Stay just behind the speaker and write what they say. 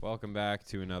Welcome back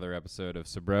to another episode of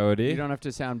Sobriety. You don't have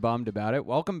to sound bummed about it.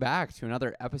 Welcome back to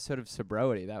another episode of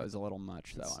Sobriety. That was a little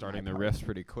much, though. Starting the riffs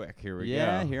pretty quick. Here we go.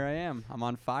 Yeah, here I am. I'm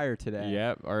on fire today.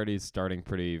 Yep, already starting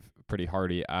pretty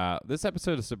hardy. This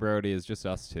episode of Sobriety is just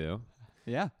us two.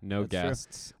 Yeah. No that's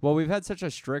guests. True. Well, we've had such a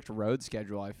strict road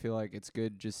schedule. I feel like it's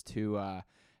good just to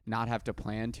not have to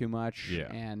plan too much.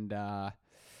 Yeah. And,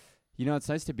 it's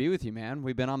nice to be with you, man.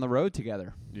 We've been on the road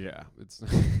together. Yeah, it's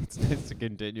it's nice to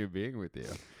continue being with you.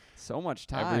 So much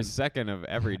time. Every second of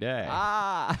every day.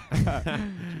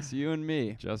 Just you and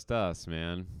me. Just us,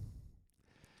 man.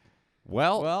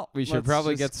 Well, we should let's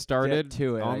probably just get started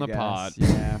to it, on the I guess. pod.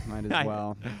 Yeah, might as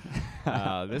well.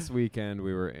 This weekend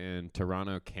we were in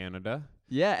Toronto, Canada.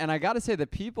 Yeah, and I got to say the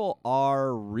people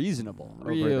are reasonable.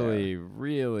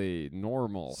 Really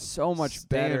normal. So much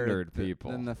standard better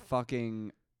people than the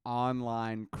fucking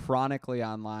online, chronically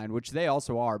online, which they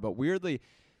also are, but weirdly,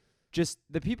 just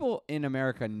the people in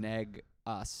America neg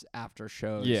us after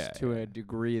shows to a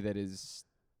degree that is...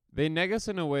 They neg us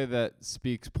in a way that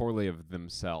speaks poorly of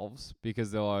themselves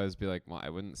because they'll always be like, well, I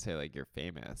wouldn't say, like, you're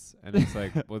famous. And it's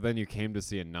like, well, then you came to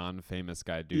see a non-famous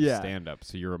guy do stand-up,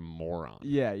 so you're a moron.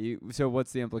 Yeah. So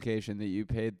what's the implication? That you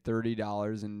paid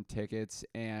 $30 in tickets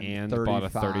and $35 bought a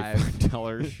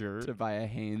 $35 shirt to buy a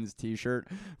Hanes T-shirt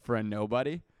for a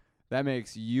nobody? That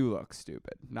makes you look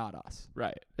stupid, not us.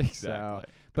 Right. Exactly.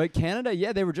 But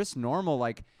Canada, they were just normal.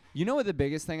 Like, you know what the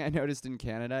biggest thing I noticed in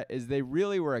Canada is they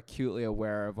really were acutely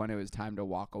aware of when it was time to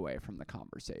walk away from the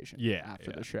conversation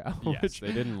after the show. Yes,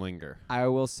 they didn't linger. I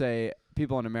will say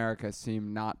people in America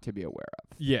seem not to be aware of.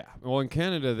 Yeah. Well, in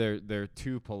Canada, they're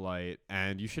too polite,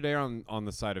 and you should err on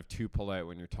the side of too polite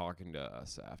when you're talking to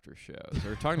us after shows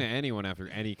or talking to anyone after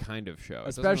any kind of show.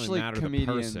 Especially it doesn't really matter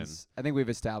comedians. The person. I think we've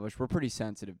established we're pretty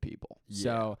sensitive people. Yeah.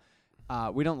 So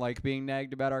we don't like being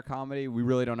nagged about our comedy. We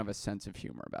really don't have a sense of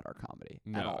humor about our comedy.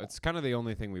 at all. It's kind of the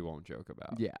only thing we won't joke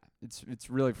about. Yeah, it's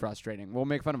really frustrating. We'll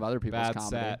make fun of other people's Bad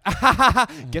comedy.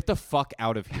 set. Get the fuck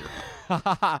out of here.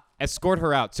 Escort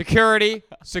her out.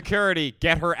 Security,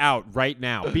 get her out right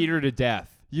now. Beat her to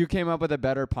death. You came up with a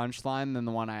better punchline than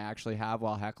the one I actually have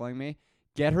while heckling me.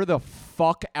 Get her the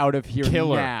fuck out of here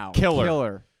now. Kill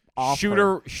her. Off Shoot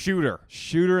her.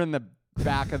 Shoot her in the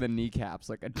back of the kneecaps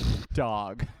like a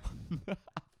dog.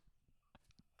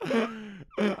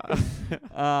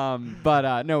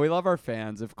 But no, we love our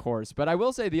fans, of course. But I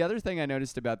will say the other thing I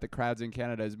noticed about the crowds in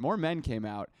Canada is more men came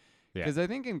out. Because I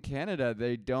think in Canada,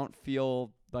 they don't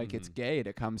feel like it's gay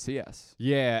to come see us.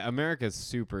 Yeah, America's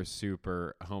super,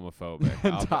 super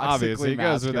homophobic. Obviously, it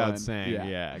goes without saying.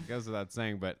 Yeah, it goes without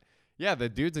saying. But yeah, the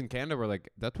dudes in Canada were like,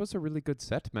 that was a really good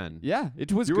set, man. Yeah,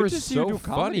 it was you good were to see you do so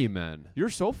comedy. funny, man. You're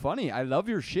so funny. I love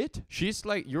your shit. She's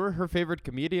like, you're her favorite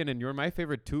comedian, and you're my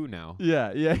favorite too now.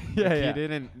 Yeah.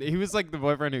 He was like the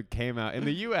boyfriend who came out. In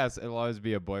the U.S., it'll always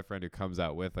be a boyfriend who comes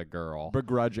out with a girl.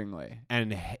 Begrudgingly.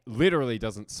 And literally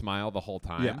doesn't smile the whole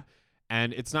time. Yeah.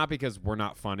 And it's not because we're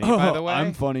not funny, by the way.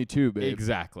 I'm funny too, babe.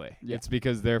 Exactly. Yeah. It's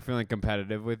because they're feeling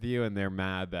competitive with you, and they're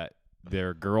mad that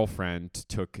their girlfriend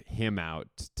took him out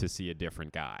to see a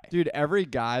different guy. Dude, every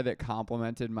guy that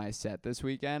complimented my set this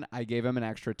weekend, I gave him an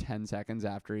extra 10 seconds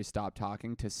after he stopped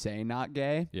talking to say not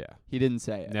gay. Yeah. He didn't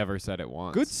say it. Never said it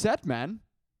once. Good set, man.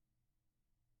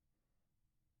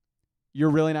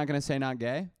 You're really not going to say not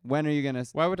gay? When are you going to...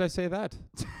 Why would I say that?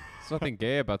 There's nothing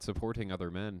gay about supporting other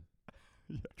men.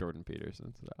 Jordan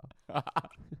Peterson style.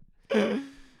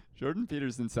 Jordan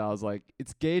Peterson sounds like,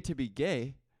 it's gay to be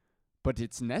gay, but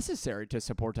it's necessary to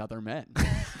support other men.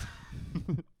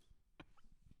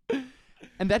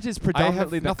 And that is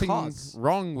predominantly the nothing cause.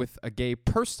 Wrong with a gay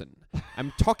person.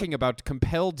 I'm talking about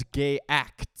compelled gay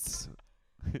acts.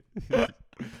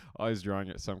 Always drawing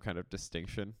at some kind of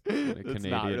distinction in a Canadian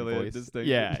not really voice. a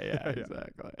distinction. Yeah,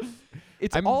 exactly.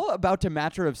 It's all about a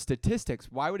matter of statistics.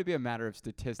 Why would it be a matter of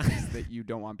statistics that you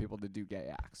don't want people to do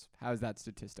gay acts? How is that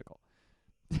statistical?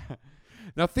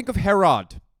 Now think of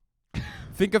Herod.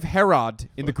 Think of Herod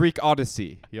in the Greek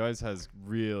Odyssey. He always has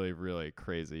really, really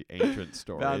crazy ancient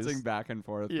stories. Bouncing back and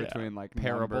forth between like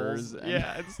parables numbers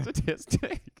and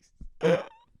statistics.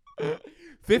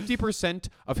 50%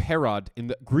 of Herod in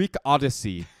the Greek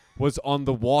Odyssey was on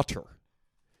the water.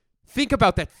 Think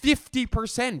about that.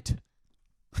 50%.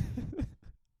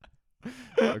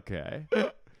 Okay.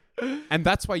 And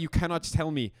that's why you cannot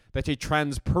tell me that a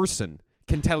trans person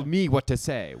can tell me what to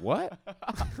say. What?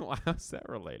 How's that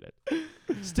related?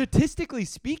 Statistically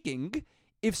speaking,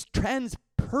 if trans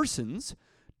persons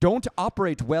don't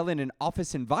operate well in an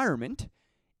office environment,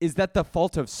 is that the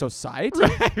fault of society?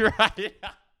 Right.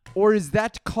 Or is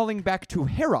that calling back to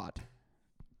Herod?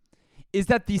 Is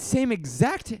that the same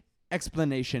exact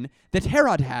explanation that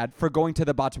Herod had for going to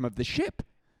the bottom of the ship.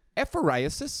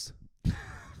 Ephraisis.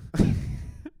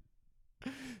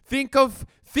 Think of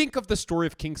the story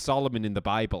of King Solomon in the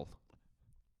Bible.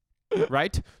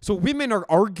 Right? So women are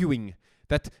arguing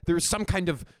that there is some kind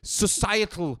of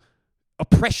societal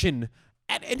oppression,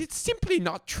 and it's simply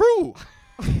not true.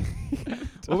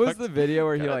 What was the video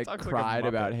where he like cried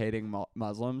about hating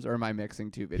Muslims? Or am I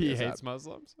mixing two videos? He hates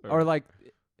Muslims? Or like,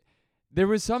 there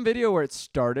was some video where it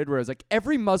started where it was like,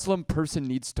 every Muslim person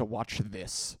needs to watch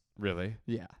this. Really?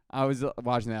 Yeah. I was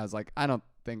watching that. I was like, I don't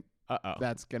think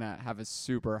that's going to have a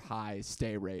super high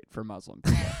stay rate for Muslim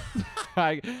people.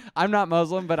 I'm not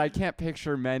Muslim, but I can't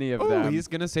picture many of them. He's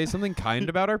going to say something kind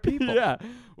about our people. Yeah.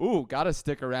 Ooh, got to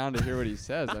stick around to hear what he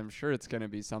says. I'm sure it's going to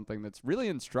be something that's really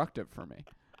instructive for me.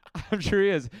 I'm sure he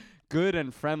has good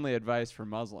and friendly advice for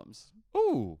Muslims.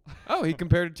 Ooh. Oh, he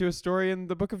compared it to a story in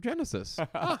the book of Genesis.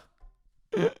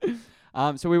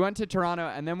 So we went to Toronto,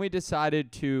 and then we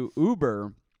decided to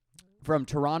Uber from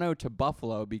Toronto to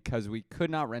Buffalo because we could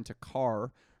not rent a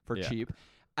car for cheap.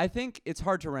 I think it's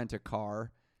hard to rent a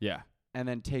car. Yeah. And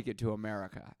then take it to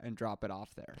America and drop it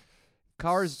off there.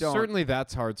 Cars don't. Certainly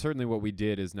that's hard. Certainly what we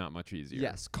did is not much easier.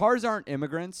 Yes. Cars aren't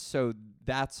immigrants, so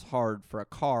that's hard for a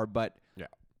car. But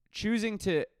choosing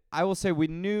to, I will say we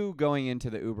knew going into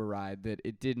the Uber ride that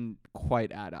it didn't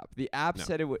quite add up. The app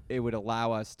said it would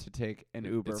allow us to take an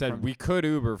Uber. It said we could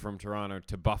Uber from Toronto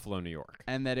to Buffalo, New York.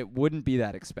 And that it wouldn't be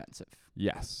that expensive.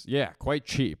 Yes. Yeah, quite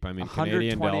cheap. I mean, $120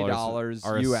 Canadian dollars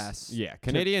US. Yeah,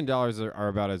 Canadian dollars are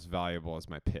about as valuable as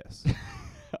my piss,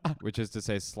 which is to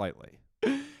say slightly.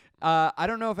 I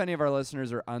don't know if any of our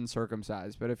listeners are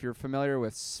uncircumcised, but if you're familiar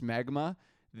with smegma,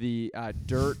 the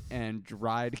dirt and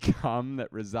dried cum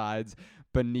that resides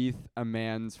beneath a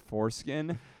man's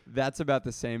foreskin, that's about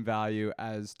the same value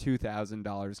as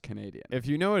 $2,000 Canadian. If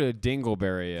you know what a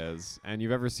dingleberry is, and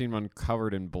you've ever seen one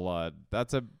covered in blood,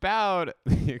 that's about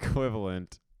the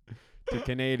equivalent to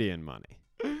Canadian money.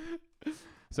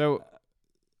 So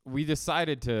we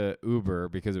decided to Uber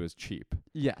because it was cheap.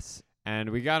 Yes. And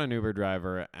we got an Uber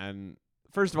driver, and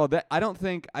first of all,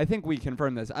 I think we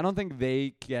confirmed this. I don't think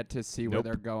they get to see where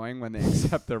they're going when they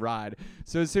accept the ride.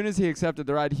 So as soon as he accepted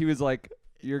the ride, he was like,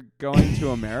 "You're going to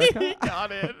America?" He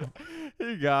got in.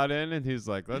 He got in, and he's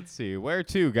like, "Let's see. Where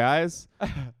to, guys?"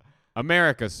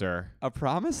 America, sir. A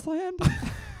promised land?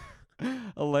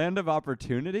 A land of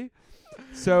opportunity?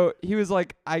 So he was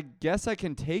like, "I guess I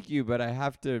can take you, but I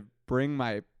have to bring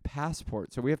my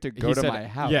passport. So we have to go to my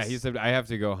house." Yeah, he said, "I have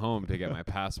to go home to get my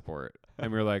passport."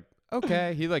 And we were like,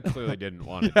 okay. He clearly didn't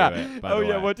want to do it. By the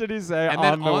way. What did he say? And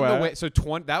then on the way, so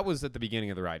that was at the beginning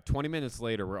of the ride. 20 minutes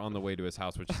later, we're on the way to his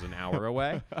house, which is an hour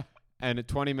away. And at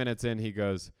 20 minutes in, he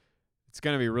goes, "It's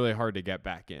gonna be really hard to get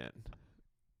back in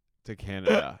to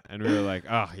Canada." And we were like,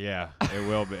 "Oh yeah, it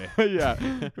will be." Yeah,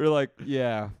 we were like,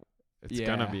 "Yeah, it's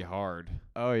gonna be hard."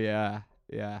 Oh yeah,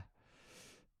 yeah.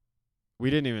 We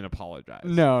didn't even apologize.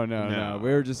 No. We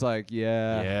were just like,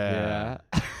 yeah.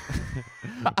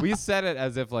 We said it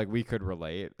as if we could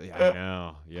relate. Yeah, I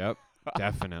know. Yep.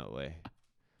 Definitely.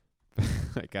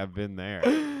 I've been there.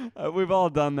 We've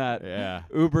all done that. Yeah.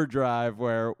 Uber drive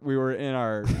where we were in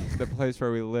the place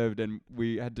where we lived and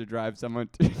we had to drive someone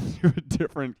to a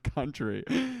different country.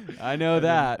 I know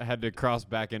that. I had to cross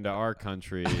back into our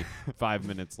country 5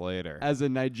 minutes later. As a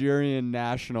Nigerian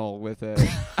national with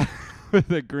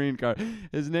a green card.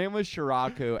 His name was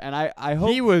Shiraku, and I hope...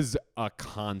 He was a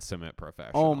consummate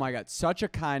professional. Oh, my God. Such a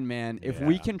kind man. If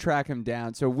we can track him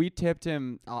down... So we tipped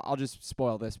him... I'll just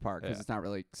spoil this part because it's not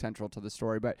really central to the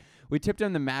story, but we tipped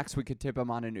him the max we could tip him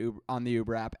on the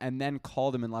Uber app, and then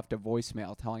called him and left a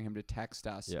voicemail telling him to text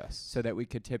us so that we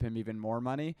could tip him even more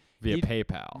money. Via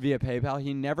PayPal.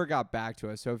 He never got back to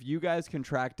us. So if you guys can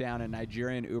track down a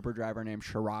Nigerian Uber driver named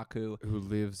Shiraku... Who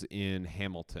lives in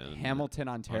Hamilton,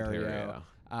 Ontario.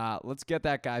 Let's get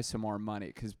that guy some more money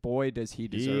because boy does he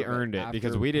deserve it. He earned it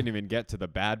because we didn't even get to the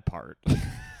bad part.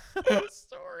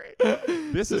 Story.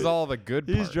 This is all the good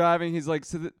part. He's driving. He's like,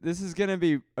 so this is gonna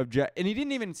be and he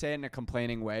didn't even say it in a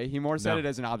complaining way. He more said it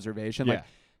as an observation. Like,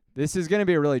 this is gonna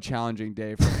be a really challenging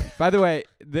day for me. By the way,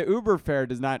 the Uber fare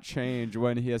does not change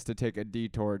when he has to take a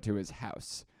detour to his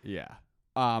house. Yeah.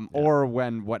 Or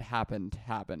when what happened.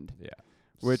 Yeah.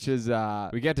 Which is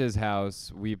we get to his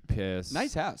house, we piss.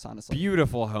 Nice house, honestly.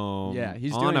 Beautiful home. Yeah,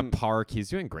 he's on doing a park. He's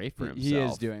doing great for himself. He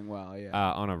is doing well, yeah.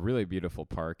 On a really beautiful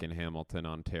park in Hamilton,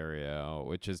 Ontario,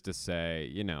 which is to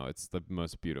say, it's the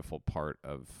most beautiful part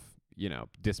of,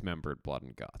 dismembered blood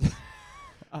and guts.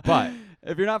 But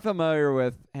if you're not familiar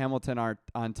with Hamilton,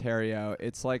 Ontario,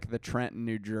 it's like the Trenton,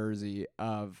 New Jersey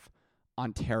of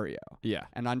Ontario. Yeah.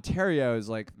 And Ontario is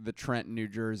like the Trenton, New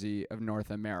Jersey of North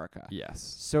America.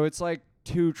 Yes. So it's like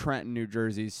 2 Trenton, New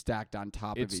Jerseys stacked on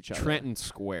top of each It's other. Trenton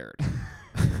squared.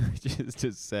 Just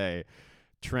to say,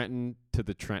 Trenton to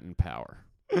the Trenton power.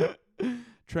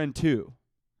 Trent 2.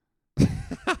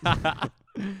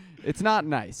 It's not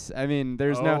nice. I mean,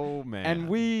 there's Oh, man.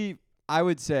 And I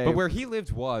would say. But where he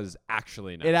lived was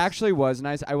actually nice. It actually was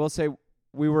nice. I will say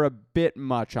we were a bit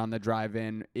much on the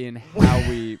drive-in in how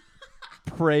we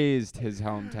praised his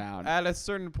hometown. At a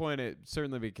certain point, it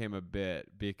certainly became a bit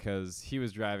because he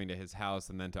was driving to his house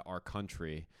and then to our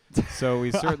country. So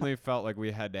we certainly felt like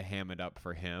we had to ham it up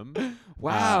for him.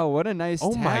 Wow, what a nice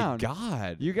oh town. my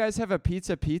God. You guys have a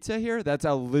pizza here? That's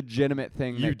a legitimate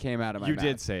thing that came out of my mouth. You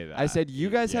did say that. I said, you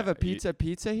guys have a you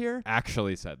pizza here?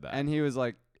 actually said that. And he was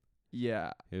like,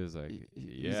 yeah. he was like,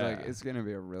 He's yeah. like, it's going to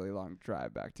be a really long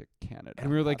drive back to Canada. And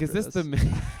we were like, is after this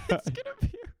the... it's going to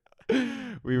be...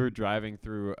 We were driving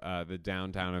through the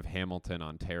downtown of Hamilton,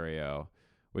 Ontario,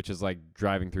 which is like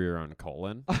driving through your own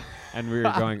colon. And we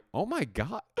were going, oh my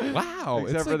God, wow.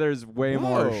 Except for like, there's way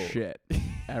more whoa. shit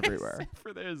everywhere. Except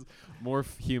for there's more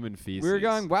human feces. We were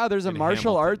going, wow, there's a in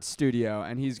martial Hamilton. arts studio.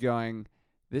 And he's going,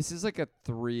 this is like a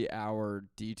 3-hour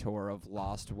detour of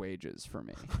lost wages for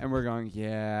me. And we're going,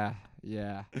 yeah.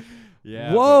 Yeah.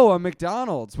 Whoa, a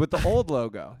McDonald's with the old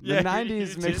logo. Yeah, The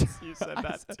 90s McDonald's. you said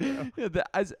that too.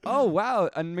 Yeah, oh, wow.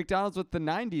 A McDonald's with the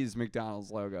 90s McDonald's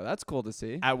logo. That's cool to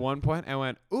see. At one point, I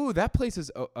went, ooh, that place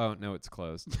is... Oh, no, it's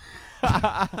closed.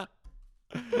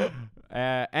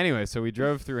 Anyway, so we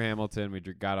drove through Hamilton. We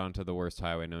got onto the worst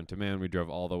highway known to man. We drove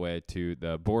all the way to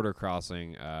the border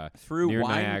crossing Through near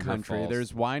wine Niagara country. Falls.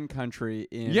 There's wine country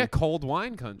in... Yeah, cold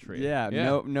wine country. Yeah,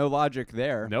 no logic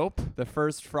there. Nope. The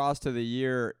first frost of the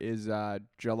year is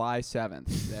July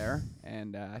 7th there.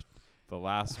 And The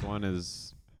last one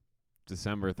is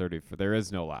December 30th. There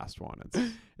is no last one.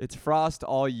 it's frost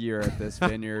all year at this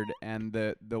vineyard, and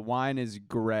the wine is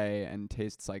gray and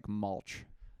tastes like mulch.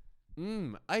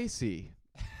 Icy.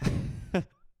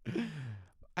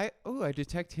 I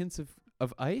detect hints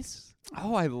of ice.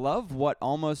 Oh, I love what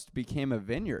almost became a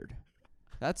vineyard.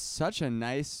 That's such a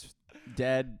nice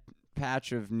dead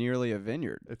patch of nearly a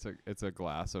vineyard. It's a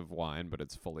glass of wine, but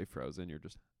it's fully frozen. You're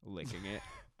just licking it.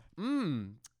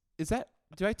 Is that...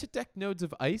 Do I detect nodes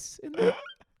of ice in there?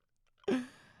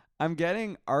 I'm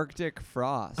getting Arctic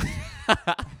frost.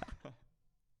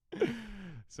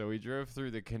 So we drove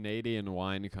through the Canadian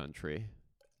wine country,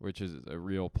 which is a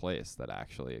real place that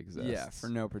actually exists. Yeah, for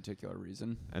no particular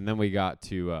reason. And then we got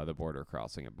to the border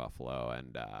crossing at Buffalo,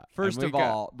 and First of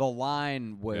all, the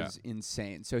line was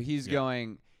insane. So he's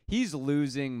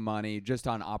losing money just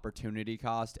on opportunity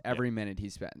cost every minute he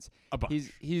spends. a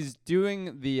bunch. He's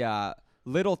doing the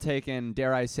little taken,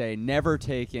 dare I say, never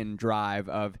taken drive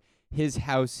of his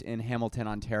house in Hamilton,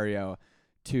 Ontario,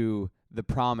 to the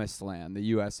promised land, the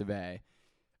US of A.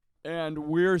 And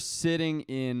we're sitting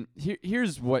in...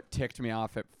 Here's what ticked me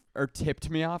off. Tipped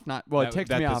me off? It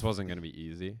ticked me off. This wasn't going to be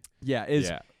easy.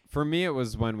 Yeah. For me, it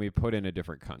was when we put in a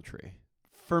different country.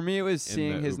 For me, it was In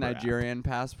seeing the his Uber app. Nigerian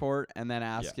passport and then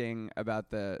asking about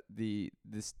the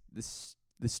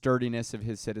sturdiness of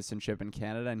his citizenship in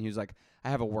Canada. And he was like, I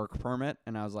have a work permit.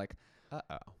 And I was like,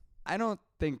 Uh-oh. I don't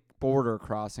think border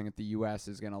crossing at the U.S.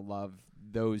 is going to love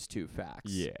those two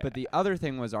facts. Yeah. But the other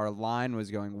thing was our line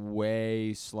was going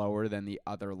way slower than the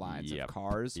other lines Yep. of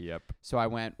cars. Yep. So I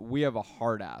went, we have a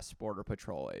hard-ass Border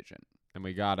Patrol agent. And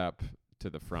we got up to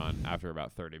the front after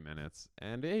about 30 minutes,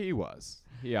 and he was.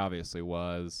 He obviously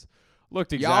was.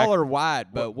 Looked exactly... Y'all are white,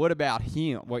 but what about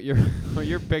him? What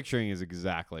you're picturing is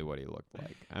exactly what he looked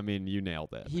like. I mean, you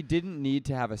nailed it. He didn't need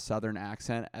to have a southern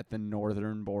accent at the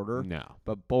northern border, No.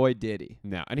 but boy, did he.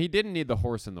 No. And he didn't need the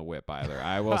horse and the whip either.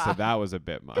 I will say that was a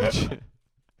bit much.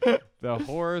 The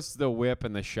horse, the whip,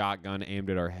 and the shotgun aimed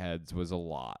at our heads was a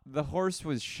lot. The horse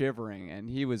was shivering, and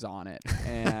he was on it.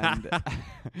 And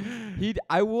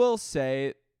I will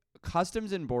say,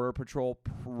 Customs and Border Patrol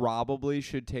probably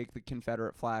should take the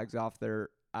Confederate flags off their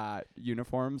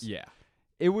uniforms. Yeah.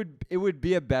 It would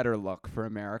be a better look for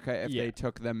America if Yeah. they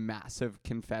took the massive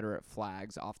Confederate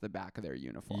flags off the back of their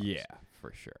uniforms. Yeah,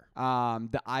 for sure.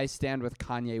 The I Stand with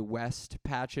Kanye West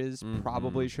patches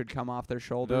probably should come off their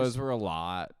shoulders. Those were a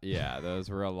lot. Yeah, those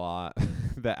were a lot.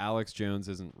 The Alex Jones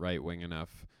isn't right-wing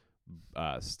enough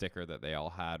sticker that they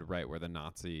all had right where the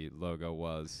Nazi logo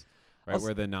was. Right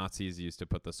where the Nazis used to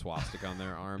put the swastika on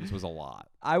their arms was a lot.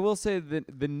 I will say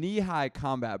that the knee-high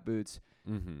combat boots,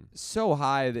 so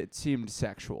high that it seemed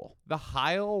sexual. The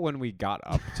Heil, when we got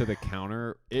up to the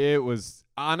counter, it was...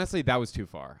 Honestly, that was too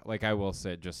far. Like, I will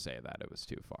just say that. It was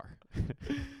too far.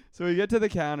 So we get to the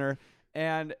counter,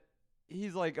 and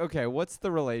he's like, okay, what's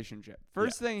the relationship?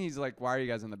 First thing, he's like, why are you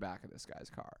guys in the back of this guy's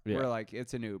car? Yeah. We're like,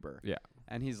 it's an Uber. Yeah.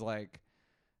 And he's like,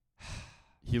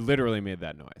 He literally made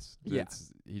that noise. Yeah.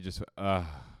 He just,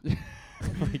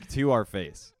 like to our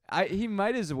face. he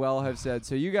might as well have said,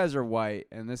 so you guys are white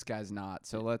and this guy's not,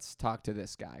 so let's talk to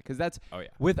this guy. Because that's, Oh, yeah.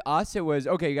 with us, it was,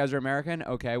 okay, you guys are American.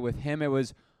 Okay. With him, it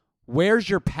was, where's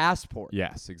your passport?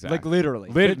 Yes, exactly. Like,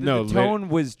 literally. The tone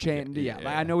was changed. Yeah. Like,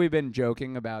 I know we've been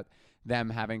joking about them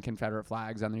having Confederate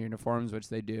flags on their uniforms, which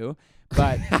they do.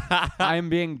 But I'm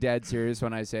being dead serious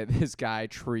when I say this guy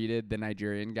treated the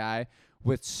Nigerian guy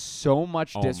with so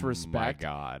much disrespect. Oh,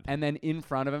 my God. And then in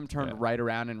front of him turned right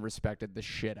around and respected the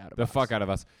shit out of us. The fuck out of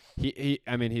us. He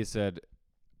said,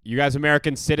 you guys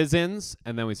American citizens?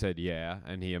 And then we said, yeah.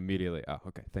 And he immediately, oh,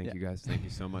 okay, thank you guys. Thank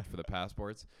you so much for the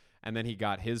passports. And then he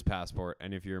got his passport.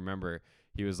 And if you remember,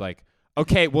 he was like,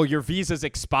 okay, well, your visa's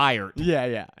expired.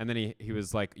 Yeah. And then he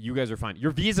was like, you guys are fine.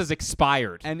 Your visa's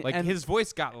expired. And his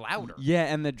voice got louder. Yeah,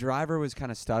 and the driver was kind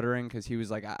of stuttering because he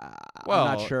was like, I'm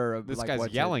not sure. Of, this like, guy's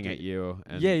what yelling to at you.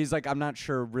 And yeah, he's like, I'm not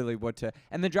sure really what to.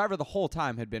 And the driver the whole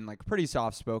time had been like pretty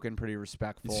soft-spoken, pretty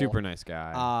respectful. Super nice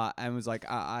guy. And was like,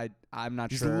 I'm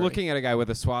not He's sure. He's looking at a guy with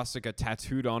a swastika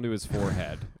tattooed onto his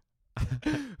forehead.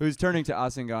 Who's turning to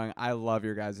us and going, I love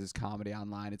your guys' comedy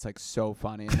online. It's like so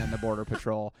funny. And then the Border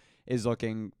Patrol is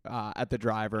looking at the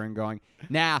driver and going,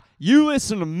 now, you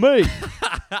listen to me,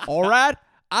 all right?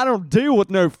 I don't deal with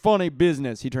no funny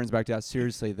business. He turns back to us.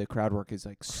 Seriously, the crowd work is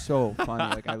like so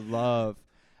funny. Like, I love,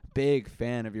 big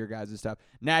fan of your guys' stuff.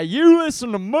 Now, you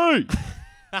listen to me.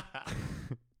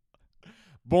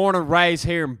 Born and raised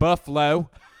here in Buffalo,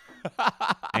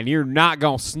 and you're not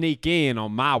going to sneak in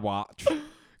on my watch.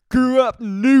 Grew up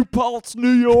in New Paltz,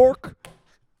 New York.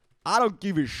 I don't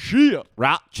give a shit.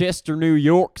 Rochester, New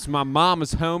York's my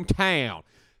mama's hometown.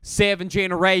 7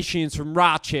 generations from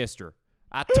Rochester.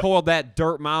 I toiled that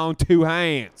dirt my own 2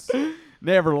 hands.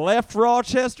 Never left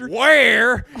Rochester.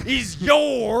 Where is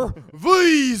your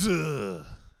visa?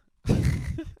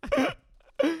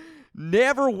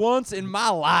 Never once in my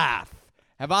life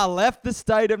have I left the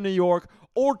state of New York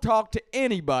or talked to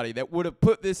anybody that would have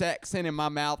put this accent in my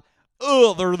mouth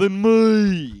other than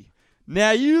me.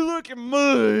 Now you look at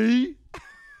me.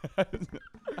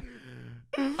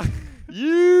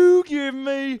 You give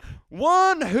me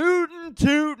one hootin',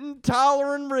 tootin',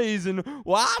 tolerant reason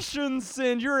why I shouldn't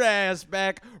send your ass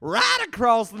back right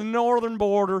across the northern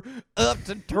border up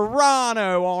to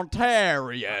Toronto,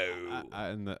 Ontario.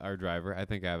 And our driver, I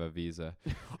think I have a visa.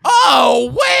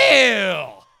 Oh,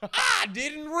 well. I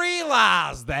didn't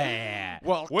realize that.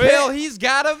 Well, he's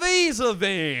got a visa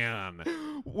then.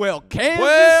 Well,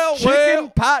 Kansas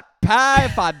chicken pot pie,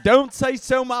 if I don't say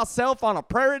so myself, on a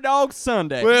prairie dog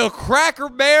Sunday. Well, cracker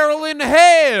barrel in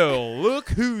hell. Look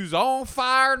who's on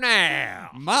fire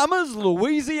now. Mama's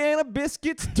Louisiana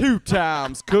biscuits 2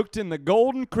 times, cooked in the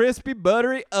golden, crispy,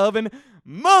 buttery oven,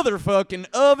 motherfucking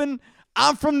oven.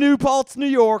 I'm from New Paltz, New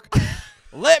York.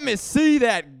 Let me see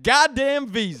that goddamn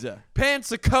visa.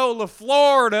 Pensacola,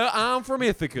 Florida. I'm from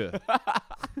Ithaca.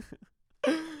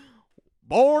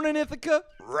 Born in Ithaca,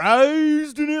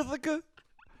 raised in Ithaca,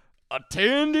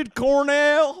 attended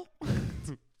Cornell,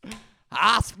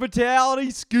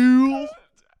 hospitality school.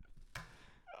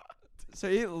 So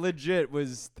he legit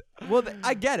was. Well,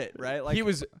 I get it, right? Like he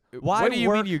was. Why what do you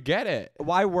work, mean you get it?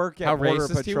 Why work at How Border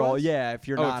racist he Patrol? was? Yeah, if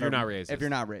you're Oh, not if you're not racist. If you're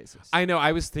not racist. I know.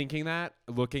 I was thinking that,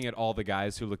 looking at all the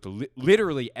guys who looked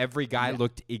literally every guy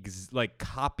looked like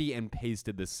copy and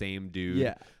pasted the same dude.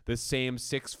 Yeah. The same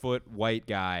 6-foot white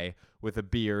guy with a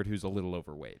beard who's a little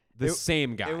overweight. The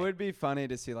same guy. It would be funny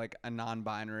to see like a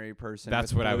non-binary person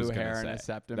That's with what I blue was gonna hair say. and a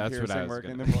septum That's what I piercing was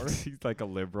working gonna the border. He's like a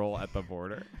liberal at the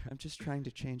border. I'm just trying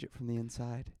to change it from the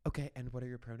inside. Okay, and what are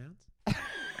your pronouns?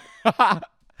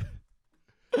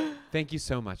 Thank you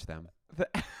so much, them.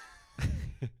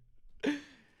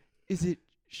 Is it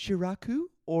Shiraku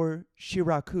or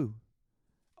Shiraku?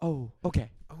 Oh,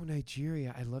 okay. Oh,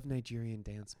 Nigeria. I love Nigerian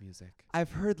dance music.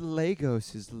 I've heard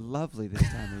Lagos is lovely this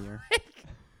time of year.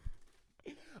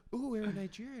 Ooh, where in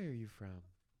Nigeria are you from?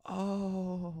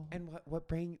 Oh. And what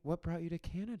brought you to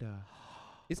Canada?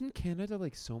 Isn't Canada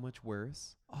like so much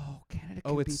worse? Oh, Canada.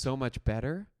 Oh, it's so much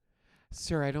better?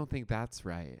 Sir, I don't think that's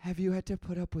right. Have you had to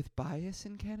put up with bias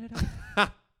in Canada?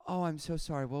 Oh, I'm so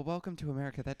sorry. Well, welcome to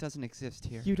America. That doesn't exist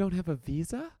here. You don't have a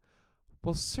visa?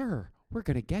 Well, sir, we're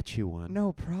going to get you one.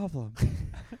 No problem.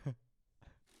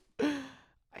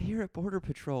 Here at Border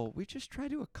Patrol, we just try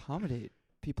to accommodate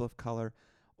people of color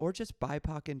or just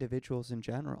BIPOC individuals in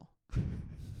general.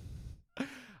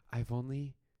 I've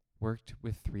only worked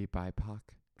with 3 BIPOC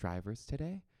drivers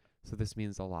today, so this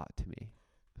means a lot to me.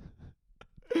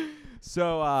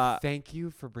 So thank you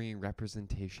for bringing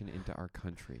representation into our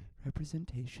country.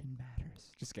 representation matters.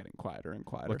 Just getting quieter and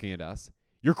quieter. Looking at us.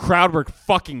 Your crowd work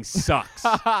fucking sucks.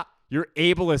 You're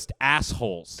ableist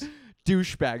assholes.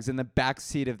 Douchebags in the back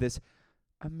seat of this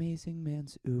amazing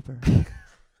man's Uber.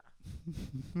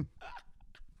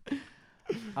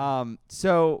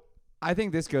 So I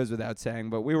think this goes without saying,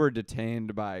 but we were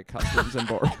detained by Customs and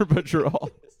Border Patrol.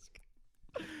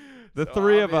 The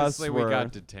three of us we were.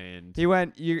 got detained.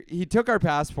 He took our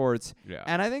passports, Yeah.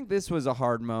 and I think this was a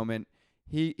hard moment.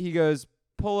 He goes,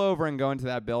 pull over and go into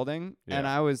that building, and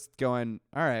Yeah. I was going,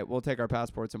 all right, we'll take our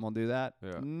passports and we'll do that.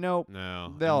 Yeah. Nope,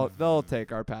 No. they'll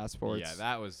take our passports. Yeah,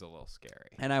 that was a little scary.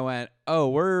 And I went, oh,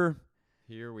 we're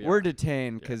Here we are.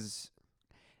 detained, because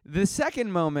the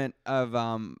second moment of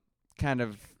kind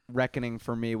of reckoning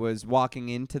for me was walking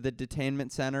into the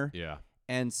detainment center Yeah.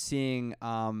 and seeing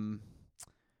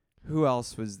who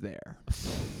else was there.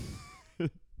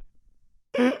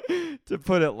 To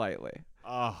put it lightly.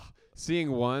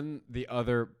 Seeing one, the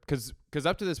other, because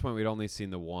up to this point we'd only seen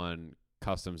the one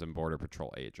Customs and Border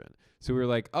Patrol agent. So we were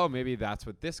like, oh, maybe that's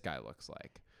what this guy looks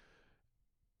like.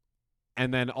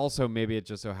 And then also maybe it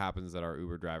just so happens that our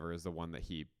Uber driver is the one that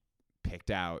he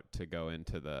picked out to go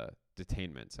into the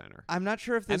detainment center. I'm not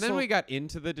sure if this And then we got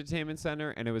into the detainment center,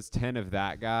 and it was 10 of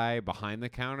that guy behind the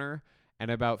counter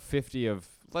and about 50 of,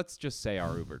 let's just say,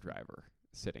 our Uber driver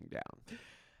sitting down.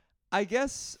 I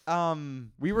guess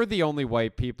We were the only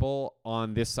white people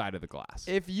on this side of the glass.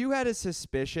 if you had a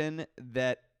suspicion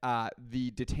that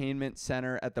the detainment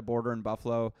center at the border in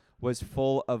Buffalo was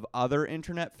full of other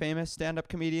internet famous stand-up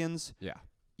comedians, Yeah.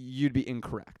 you'd be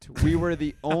incorrect. We were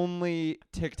the only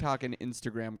TikTok and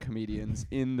Instagram comedians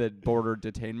in the border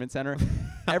detainment center.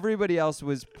 Everybody else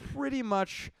was pretty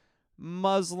much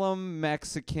Muslim,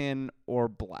 Mexican, or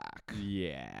black.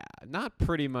 Yeah, not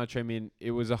pretty much. I mean, it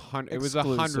was 100. It was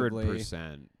Exclusively.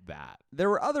 100% that. There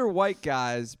were other white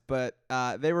guys, but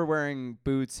they were wearing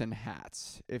boots and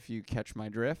hats, if you catch my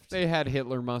drift. They had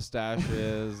Hitler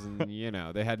mustaches, and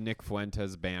they had Nick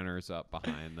Fuentes banners up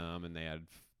behind them, and they had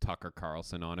Tucker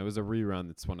Carlson on. It was a rerun.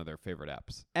 That's one of their favorite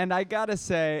apps. And I gotta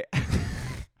say,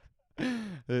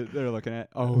 they're looking at,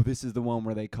 oh, this is the one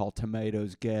where they call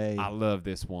tomatoes gay. I love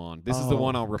this one. This is the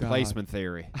one on God. replacement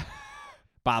theory.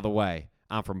 By the way,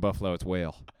 I'm from Buffalo as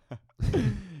well.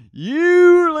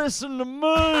 You listen to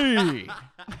me.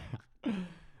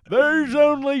 There's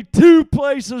only two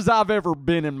places I've ever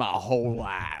been in my whole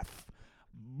life.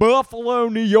 Buffalo,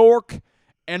 New York,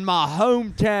 and my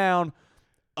hometown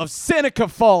of Seneca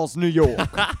Falls, New York.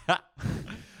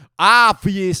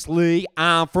 Obviously,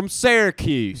 I'm from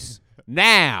Syracuse.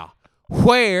 Now,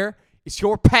 where is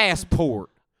your passport?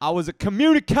 I was a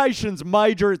communications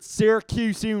major at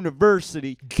Syracuse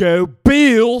University. Go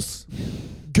Bills!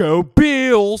 Go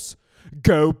Bills!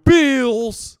 Go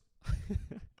Bills!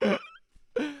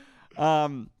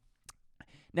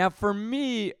 Now for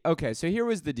me, okay, so here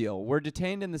was the deal. We're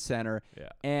detained in the center,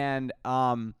 and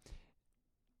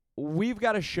we've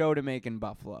got a show to make in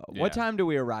Buffalo. Yeah. What time do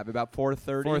we arrive? About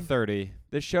 4:30? 4:30.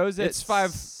 The show's at It's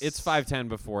 5:10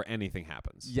 before anything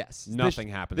happens. Yes. Nothing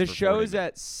happens. The for 40 show's minutes.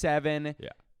 at 7. Yeah.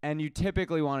 And you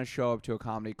typically want to show up to a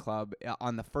comedy club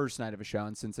on the first night of a show.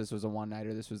 And since this was a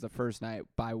one-nighter, this was the first night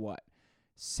by what?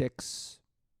 6:15,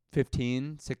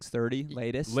 6:30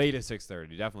 latest? Latest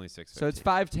 6:30. Definitely 6:50. So it's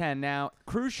 5:10 now.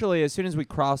 Crucially, as soon as we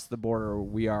cross the border,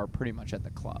 we are pretty much at the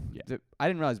club. Yeah. I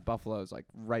didn't realize Buffalo is like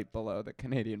right below the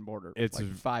Canadian border. It's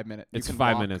like 5 minutes. It's you can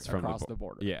 5 walk minutes from across the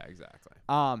border. Yeah, exactly.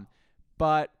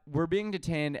 But we're being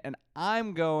detained, and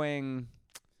I'm going.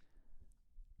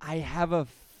 I have a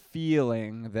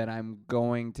feeling that I'm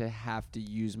going to have to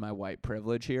use my white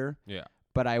privilege here. Yeah.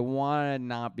 But I want to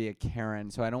not be a Karen,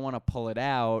 so I don't want to pull it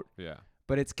out. Yeah.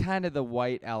 But it's kind of the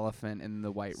white elephant in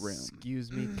the white room.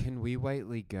 Excuse me, can we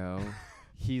whitely go?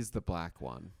 He's the black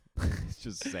one.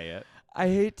 Just say it. I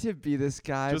hate to be this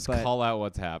guy, Just but call out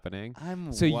what's happening.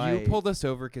 I'm So white. you pulled us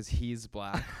over because he's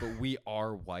black, but we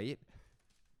are white.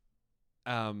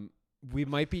 We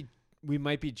might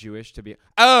be Jewish to be.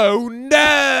 Oh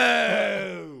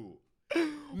no!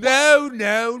 No!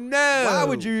 Why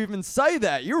would you even say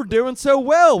that? You were doing so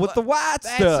well with the white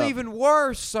That's stuff. even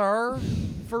worse, sir.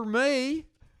 For me.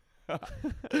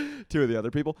 Two of the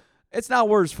other people. It's not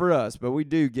worse for us, but we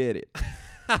do get it.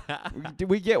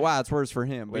 we get why it's worse for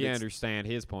him. But We understand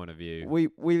his point of view.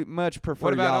 we much prefer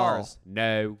What about y'all. ours?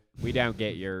 No, we don't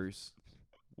get yours.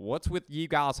 What's with you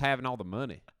guys having all the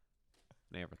money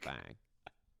and everything?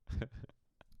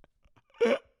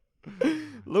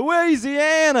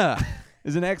 Louisiana.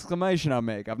 is an exclamation I'll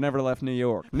make. I've never left New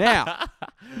York. Now,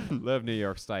 Live New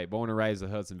York State. Born and raised in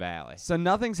the Hudson Valley. so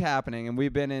nothing's happening, and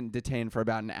we've been detained for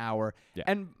about an hour. Yeah.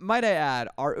 And might I add,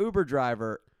 our Uber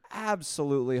driver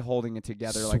absolutely holding it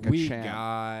together like a Sweet champ.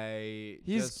 guy.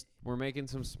 We're making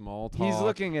some small talk. He's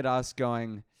looking at us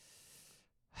going,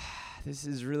 this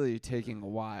is really taking a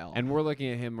while. And we're looking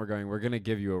at him. We're going, we're going to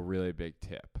give you a really big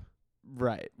tip.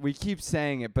 Right. We keep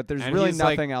saying it, but there's And really he's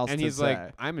like- nothing else And to he's say.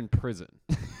 like, I'm in prison.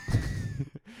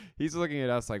 He's looking at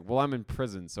us like, well, I'm in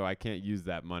prison, so I can't use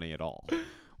that money at all.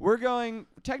 We're going,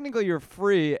 technically you're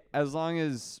free as long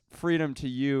as freedom to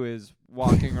you is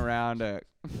walking around a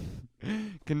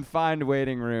confined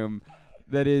waiting room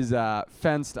that is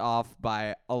fenced off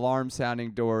by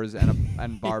alarm-sounding doors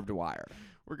and barbed wire.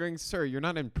 We're going, sir, you're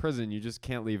not in prison. You just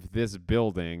can't leave this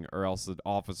building or else the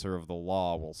officer of the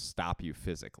law will stop you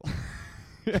physically.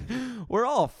 We're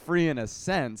all free in a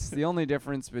sense. The only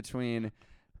difference between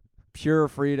pure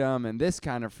freedom and this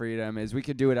kind of freedom is we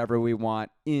could do whatever we want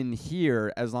in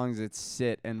here as long as it's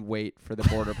sit and wait for the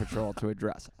Border Patrol to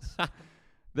address us.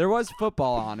 There was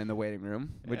football on in the waiting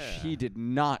room, which he did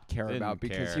not care Didn't about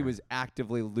because he care. was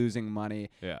actively losing money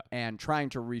Yeah. and trying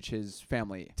to reach his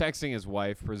family. Texting his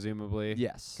wife, presumably.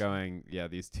 Yes. Going, yeah,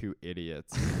 these two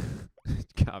idiots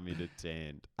got me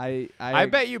detained. I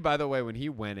bet you, by the way, when he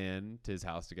went in to his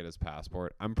house to get his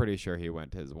passport, I'm pretty sure he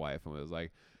went to his wife and was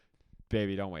like,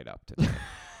 baby, don't wait up today.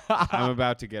 I'm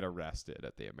about to get arrested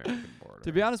at the American border.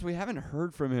 To be honest, we haven't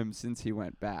heard from him since he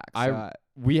went back. So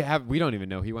we don't even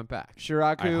know he went back.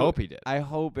 Shiraku, I hope he did. I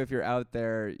hope if you're out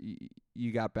there,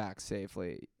 you got back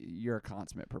safely. You're a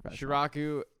consummate professional.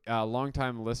 Shiraku,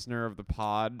 longtime listener of the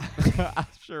pod.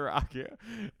 Shiraku.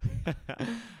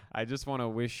 I just want to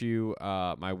wish you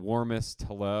my warmest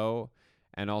hello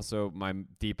and also my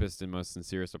deepest and most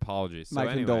sincerest apologies. So My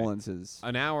anyway, condolences.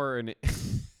 An hour and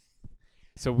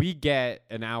so we get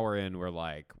an hour in, we're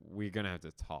like, we're going to have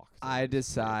to talk. I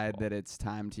decide that it's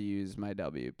time to use my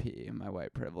WP, my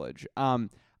white privilege. I'm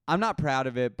not proud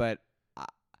of it, but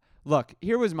look,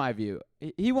 here was my view.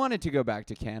 He wanted to go back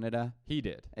to Canada. He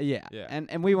did. Yeah. Yeah.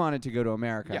 And we wanted to go to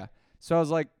America. Yeah. So I was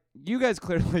like, you guys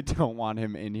clearly don't want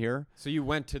him in here. So you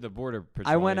went to the Border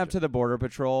Patrol. I went up agent. to the Border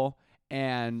Patrol,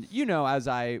 and, as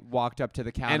I walked up to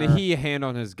the counter. And he, hand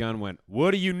on his gun, went,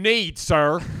 what do you need,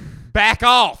 sir? Back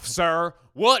off, sir.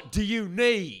 What do you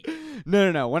need?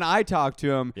 No. When I talked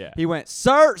to him, Yeah. he went,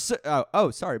 sir. Oh,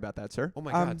 sorry about that, sir. Oh,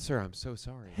 my God, sir, I'm so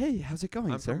sorry. Hey, how's it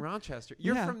going, I'm sir? from Rochester.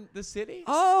 You're Yeah. from the city?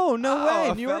 Oh, no Oh, way.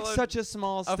 a New York's fellow- such a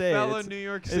small A state. fellow It's- New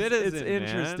York it's citizen, man.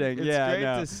 interesting. It's Yeah, I great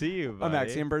know. to see you, A buddy.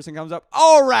 Mexican person comes up.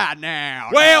 All right now.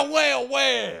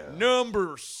 Well.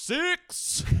 Number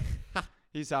 6.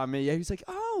 He saw me. Yeah, he was like,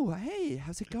 oh, hey,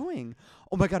 how's it going?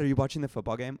 Oh, my God, are you watching the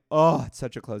football game? Oh, it's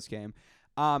such a close game.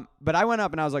 But I went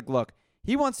up and I was like, look,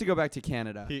 he wants to go back to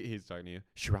Canada. He's talking to you.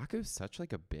 Shiraku's such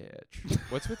like a bitch.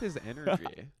 What's with his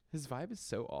energy? His vibe is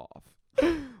so off.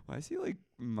 Why is he like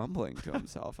mumbling to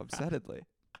himself upsettedly?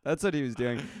 That's what he was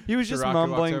doing. He was just Shiraku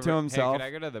mumbling walks to over, himself. Hey, can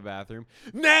I go to the bathroom?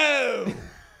 No!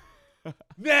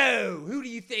 No! Who do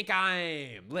you think I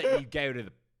am? Letting you go to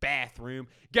the bathroom.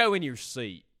 Go in your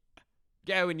seat.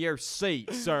 Go in your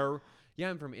seat, sir. Yeah,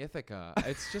 I'm from Ithaca.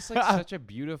 It's just like such a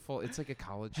beautiful, it's like a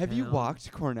college Have you town.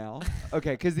 walked Cornell?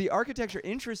 Okay, because the architecture,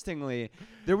 interestingly,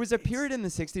 there was a period in the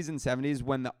 60s and 70s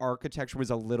when the architecture was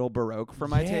a little Baroque for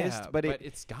my taste, but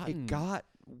it's it got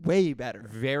way better.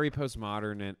 very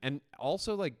postmodern and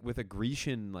also like with a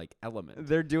Grecian like element.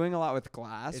 They're doing a lot with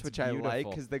glass, It's which I like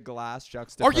beautiful. because the glass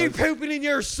juxtaposed. Are you pooping in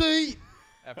your seat?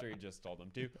 After he just told him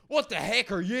to. What the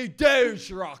heck are you doing,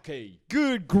 Shiraki?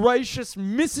 Good gracious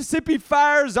Mississippi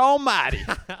fires almighty.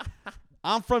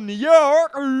 I'm from New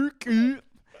York,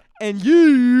 and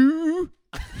you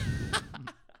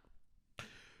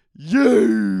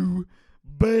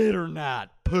better not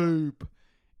poop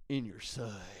in your seat,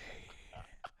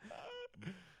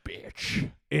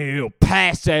 bitch. El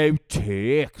Paso,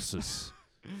 Texas.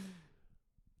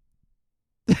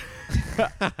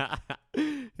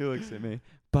 He looks at me,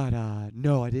 but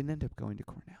no, I didn't end up going to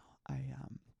Cornell.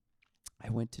 I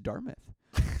went to Dartmouth.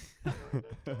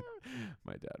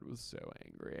 My dad was so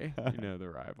angry. You know the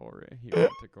rivalry. He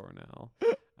went to Cornell.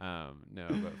 No,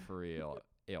 but for real,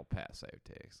 El Paso,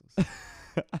 Texas.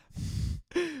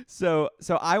 So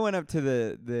I went up to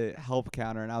the help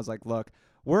counter and I was like, look,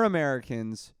 we're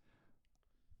Americans.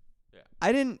 Yeah.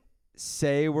 I didn't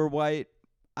say we're white.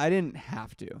 I didn't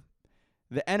have to.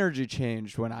 The energy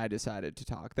changed when I decided to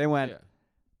talk. They went, Yeah.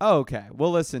 oh, okay,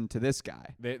 we'll listen to this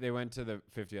guy. They went to the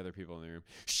 50 other people in the room.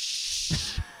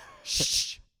 Shh.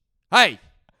 Shh. Hey,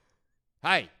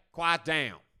 quiet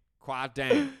down. Quiet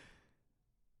down.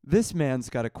 This man's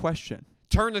got a question.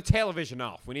 turn the television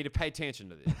off. We need to pay attention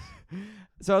to this.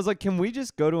 So I was like, can we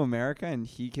just go to America and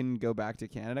he can go back to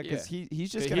Canada? Because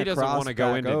he's just going to cross want to go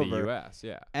back into over. the U.S.,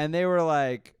 yeah. And they were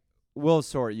like, we'll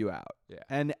sort you out. Yeah.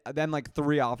 And then like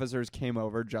 3 officers came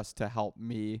over just to help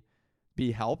me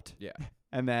be helped. Yeah.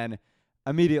 And then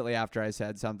immediately after I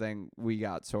said something, we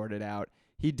got sorted out.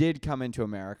 He did come into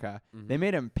America. Mm-hmm. They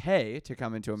made him pay to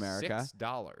come into America.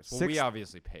 $6. Well, we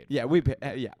obviously paid. Yeah, we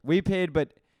paid,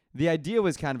 but the idea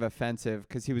was kind of offensive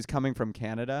because he was coming from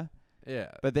Canada. Yeah.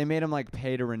 But they made him like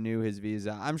pay to renew his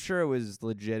visa. I'm sure it was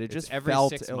legit. It just every felt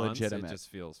 6 illegitimate. months, it just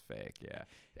feels fake. Yeah.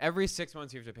 Every 6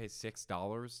 months you have to pay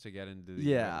 $6 to get into the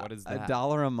yeah. What is that?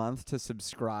 $1 a month to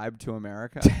subscribe to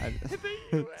America. It's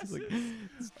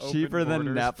Open cheaper than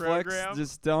borders Netflix. program.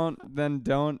 Just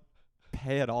don't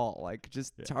pay at all. Like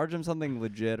just charge him something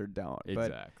legit or don't.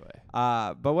 Exactly.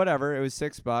 But whatever. It was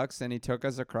 $6 and he took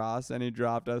us across and he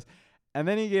dropped us. And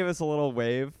then he gave us a little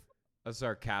wave. A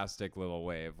sarcastic little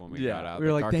wave when we got out. We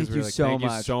were like, thank you so much.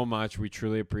 Thank you so much. We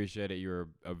truly appreciate it. You're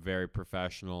a very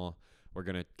professional. We're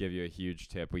going to give you a huge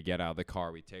tip. We get out of the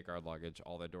car. We take our luggage.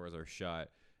 All the doors are shut.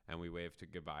 And we wave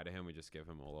goodbye to him. We just give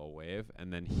him a little wave.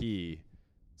 And then he,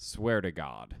 swear to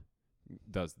God,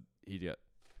 he did.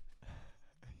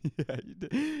 Yeah,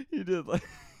 he did like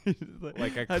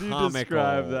like a how do you comical,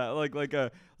 describe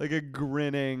that? Like a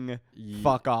grinning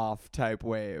fuck off type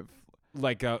wave.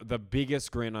 Like the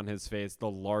biggest grin on his face, the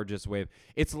largest wave.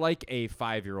 It's like a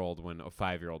 5-year-old when a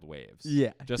 5-year-old waves.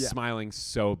 Yeah, just smiling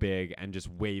so big and just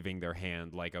waving their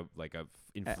hand like a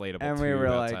inflatable and tube we were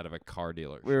outside of a car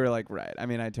dealership. We were like, right. I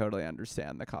mean, I totally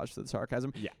understand the cause of the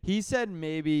sarcasm. Yeah. He said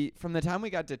maybe from the time we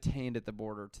got detained at the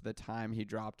border to the time he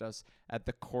dropped us at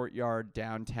the Courtyard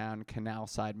downtown Canal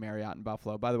Side Marriott in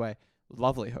Buffalo. By the way,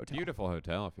 lovely hotel. Beautiful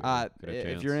hotel.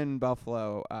 If you're in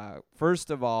Buffalo,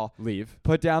 first of all, leave.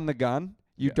 Put down the gun.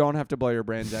 You don't have to blow your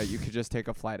brains out. You could just take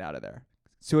a flight out of there.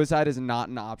 Suicide is not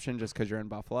an option just because you're in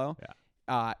Buffalo.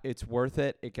 Yeah. It's worth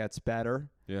it. It gets better.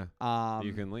 Yeah.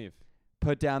 You can leave.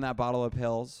 Put down that bottle of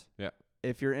pills. Yeah.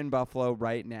 If you're in Buffalo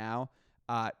right now,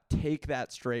 take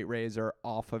that straight razor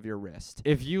off of your wrist.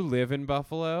 If you live in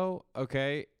Buffalo,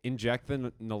 okay, inject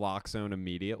the naloxone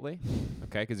immediately,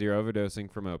 okay, because you're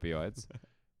overdosing from opioids,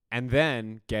 and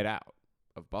then get out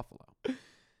of Buffalo.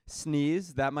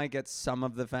 Sneeze, that might get some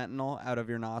of the fentanyl out of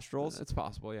your nostrils. It's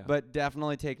possible, yeah. But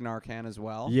definitely take Narcan as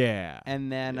well. Yeah.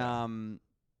 And then,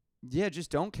 just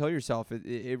don't kill yourself.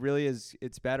 It really is.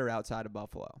 It's better outside of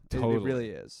Buffalo. Totally. It really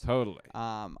is. Totally.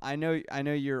 I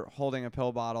know you're holding a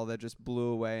pill bottle that just blew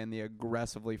away in the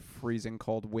aggressively freezing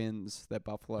cold winds that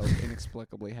Buffalo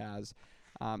inexplicably has.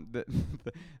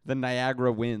 The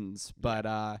Niagara winds,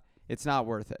 but it's not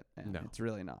worth it. Man. No. It's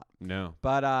really not. No.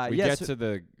 But we get to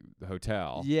the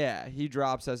hotel. Yeah, he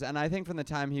drops us, and I think from the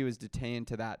time he was detained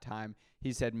to that time,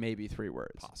 he said maybe 3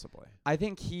 words. Possibly. I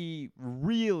think he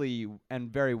really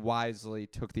and very wisely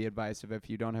took the advice of if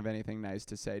you don't have anything nice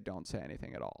to say, don't say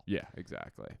anything at all. Yeah,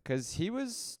 exactly. Because he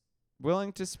was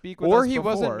willing to speak with us Or he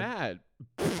before. wasn't mad.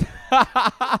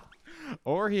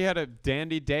 Or he had a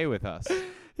dandy day with us.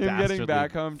 Him getting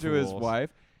back home to his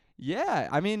wife. Yeah,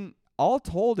 I mean, all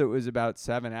told, it was about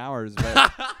 7 hours,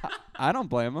 but I don't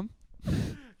blame him.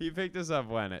 He picked us up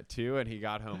when? At 2, and he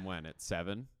got home when? At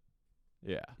 7?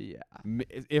 Yeah. Yeah.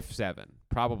 If 7.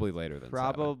 Probably later than 7.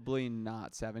 Probably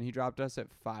not 7. He dropped us at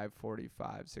 5:45,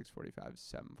 6:45,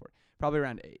 7:40. Probably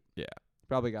around 8. Yeah.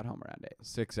 Probably got home around 8.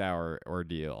 6-hour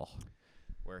ordeal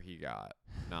where he got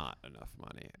not enough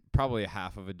money. Probably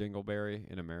half of a dingleberry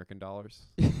in American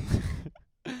dollars.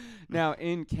 Now,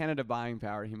 in Canada buying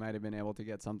power, he might have been able to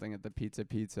get something at the Pizza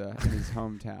in his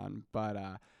hometown, but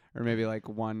or maybe like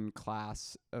 1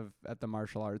 class at the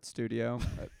martial arts studio.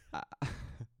 But,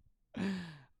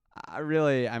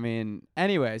 I mean,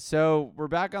 anyway, so we're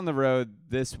back on the road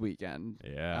this weekend.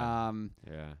 Yeah.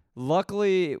 Yeah.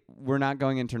 Luckily, we're not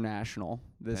going international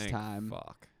this Thank time.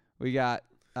 Fuck. We got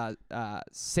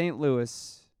St.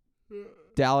 Louis,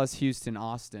 Dallas, Houston,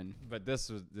 Austin. But this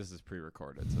is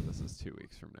pre-recorded, so this is 2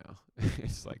 weeks from now.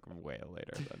 It's like way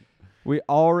later than. We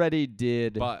already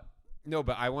did. But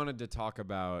I wanted to talk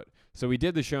about. So we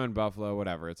did the show in Buffalo.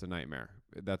 Whatever, it's a nightmare.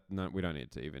 We don't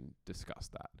need to even discuss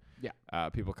that. Yeah.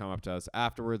 People come up to us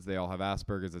afterwards. They all have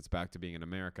Asperger's. It's back to being in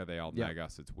America. They all nag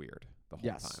us. It's weird the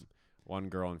whole time. One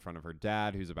girl in front of her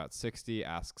dad, who's about 60,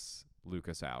 asks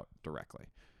Lucas out directly.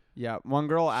 Yeah, one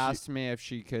girl asked me if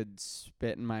she could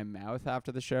spit in my mouth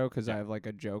after the show because I have like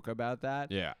a joke about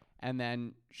that. Yeah. And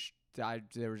then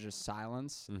there was just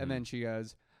silence. Mm-hmm. And then she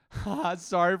goes,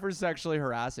 sorry for sexually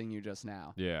harassing you just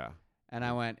now. Yeah. And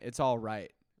I went, it's all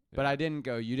right. But I didn't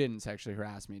go, you didn't sexually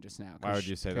harass me just now. Why would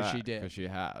you say that? Because she did. Because she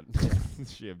had.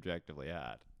 She objectively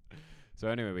had. So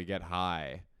anyway, we get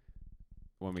high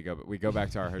when we go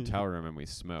back to our hotel room and we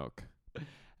smoke.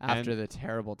 After the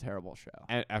terrible, terrible show.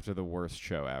 And after the worst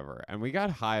show ever. And we got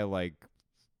high like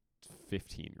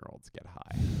 15-year-olds get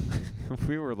high.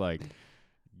 We were like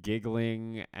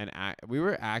giggling and we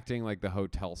were acting like the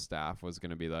hotel staff was going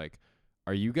to be like,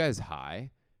 "Are you guys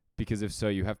high? Because if so,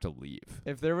 you have to leave."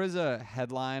 If there was a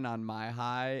headline on my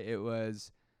high, it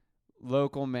was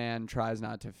local man tries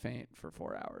not to faint for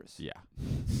 4 hours. Yeah.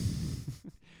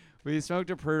 We smoked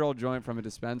a pre-roll joint from a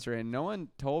dispensary, and no one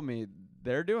told me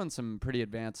they're doing some pretty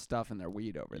advanced stuff in their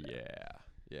weed over there.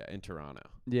 Yeah, in Toronto.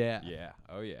 Yeah. Yeah.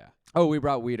 Oh, yeah. Oh, we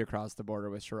brought weed across the border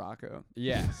with Scirocco.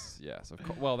 Yes, of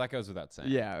course. Well, that goes without saying.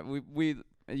 Yeah, we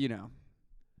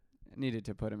needed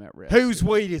to put him at risk. Whose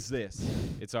weed is this?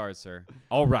 It's ours, sir.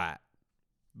 All right.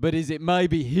 But is it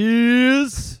maybe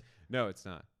his? No, it's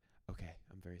not. Okay,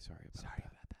 I'm very sorry about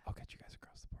that. I'll get you guys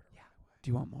across the border. Yeah.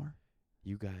 Do you want more?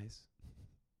 You guys,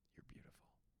 you're beautiful.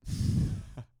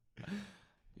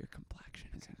 Your complexion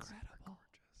is incredible.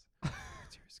 Gorgeous.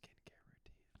 What's your skincare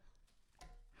routine?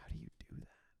 How do you do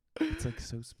that? It's like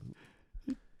so smooth.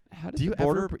 How does Do you the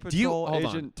border ever patrol hold on.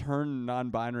 agent turn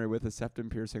non-binary with a septum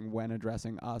piercing when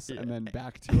addressing us, and then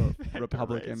back to a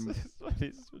Republican?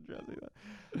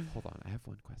 Hold on, I have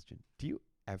one question. Do you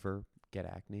ever get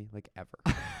acne? Like ever?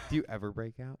 Do you ever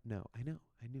break out? No, I know.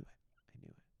 I knew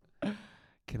it.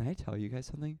 Can I tell you guys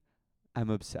something? I'm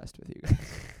obsessed with you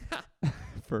guys.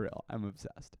 For real, I'm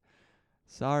obsessed.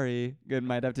 Sorry, good.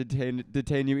 Might have to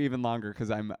detain you even longer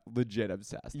because I'm legit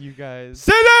obsessed. You guys.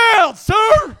 Sit down,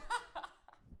 sir.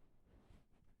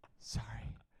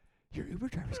 Sorry, your Uber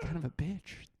driver's kind of a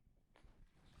bitch.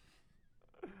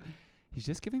 He's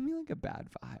just giving me like a bad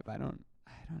vibe. I don't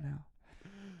know.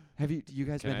 Have you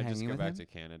guys been hanging with him? Can I just go back to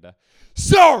Canada?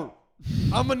 Sir,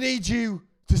 I'm gonna need you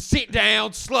to sit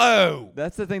down slow.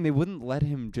 That's the thing. They wouldn't let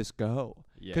him just go.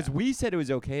 Yeah. Because we said it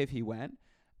was okay if he went.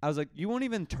 I was like, you won't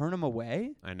even turn him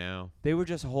away? I know. They were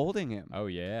just holding him. Oh,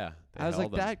 yeah. I was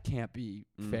like, that can't be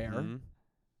fair.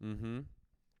 Mm-hmm.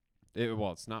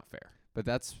 Well, it's not fair. But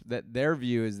that's their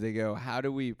view is they go, how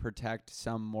do we protect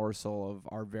some morsel of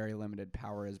our very limited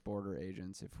power as border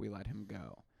agents if we let him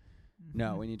go?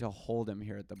 No, we need to hold him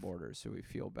here at the border so we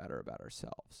feel better about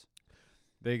ourselves.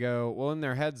 They go, well, in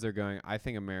their heads, they're going, I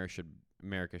think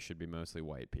America should be mostly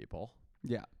white people.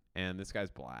 Yeah. And this guy's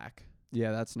black.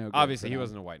 Yeah, that's no good. Obviously, he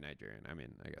wasn't a white Nigerian. I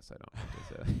mean, I guess I don't have to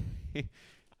say.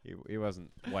 He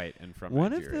wasn't white and from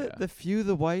Nigeria. One of the few,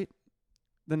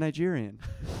 the Nigerian.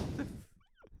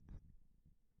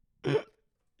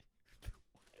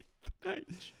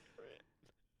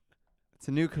 It's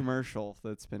a new commercial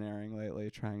that's been airing lately,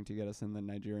 trying to get us in the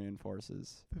Nigerian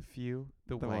forces. The few,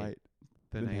 the white,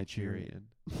 the Nigerian.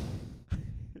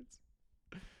 It's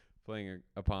playing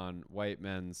upon white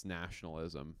men's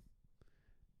nationalism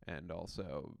and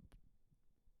also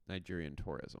Nigerian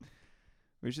tourism.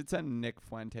 We should send Nick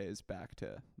Fuentes back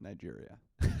to Nigeria.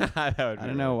 I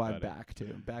don't know why back to.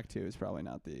 Back to is probably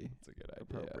not the That's a good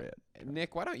appropriate. idea.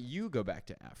 Nick, why don't you go back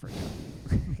to Africa?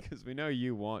 Because we know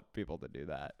you want people to do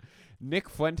that. Nick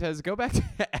Fuentes, go back to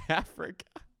Africa.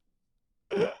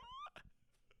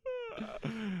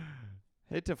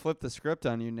 Hate to flip the script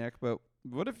on you, Nick, but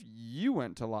what if you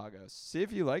went to Lagos? See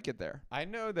if you like it there. I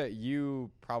know that you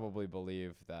probably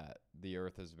believe that the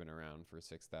earth has been around for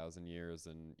 6,000 years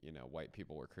and, white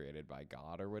people were created by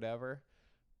God or whatever.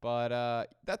 But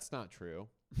that's not true.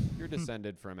 You're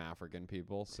descended from African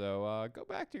people, so go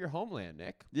back to your homeland,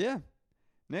 Nick. Yeah.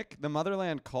 Nick, the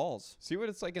motherland calls. See what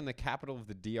it's like in the capital of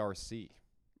the DRC.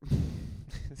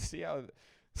 See how...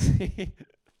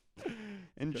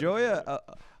 Enjoy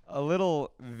a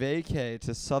little vacay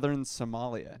to southern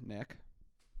Somalia, Nick.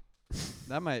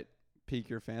 That might pique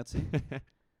your fancy.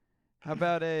 How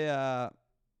about a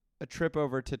trip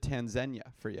over to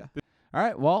Tanzania for you? All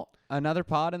right, well, another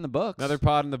pod in the books. Another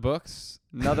pod in the books.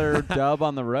 Another dub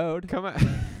on the road. Come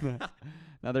on.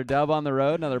 Another dub on the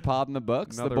road, another pod in the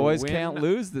books. Another the boys win can't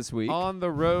lose this week. On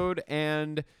the road,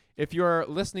 and if you are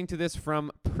listening to this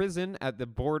from prison at the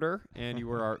border and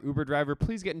you are our Uber driver,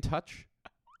 please get in touch.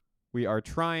 We are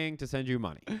trying to send you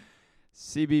money.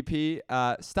 CBP,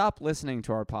 stop listening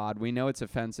to our pod. We know it's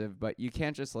offensive, but you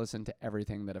can't just listen to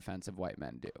everything that offensive white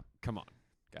men do. Come on,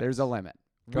 guys. There's a limit.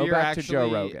 Go back to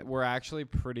Joe Rogan. We're actually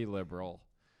pretty liberal.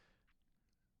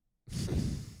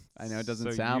 I know it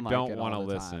doesn't so sound like it you don't want to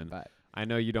listen, listen. but I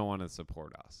know you don't want to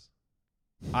support us.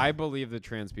 I believe that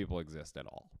trans people exist at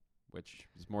all, which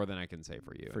is more than I can say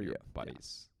for you and your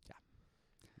buddies. Yeah.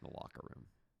 In the locker room.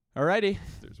 Alrighty.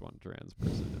 There's one trans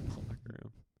person in the locker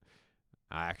room.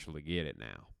 I actually get it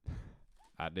now.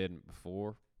 I didn't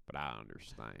before, but I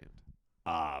understand.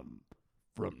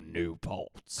 from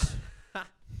Newport's.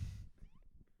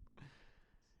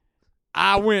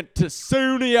 I went to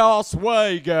SUNY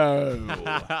Oswego.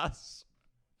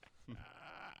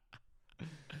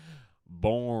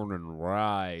 Born and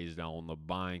raised on the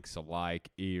banks of Lake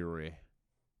Erie.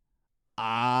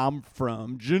 I'm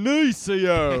from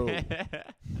Geneseo.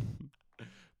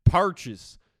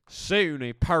 Purchase.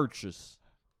 SUNY Purchase.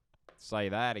 Say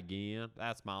that again.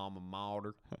 That's my alma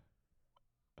mater.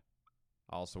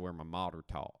 Also where my mater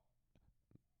taught.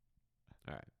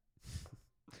 All right.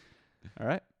 All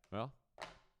right. Well.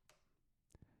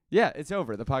 Yeah, it's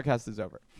over. The podcast is over.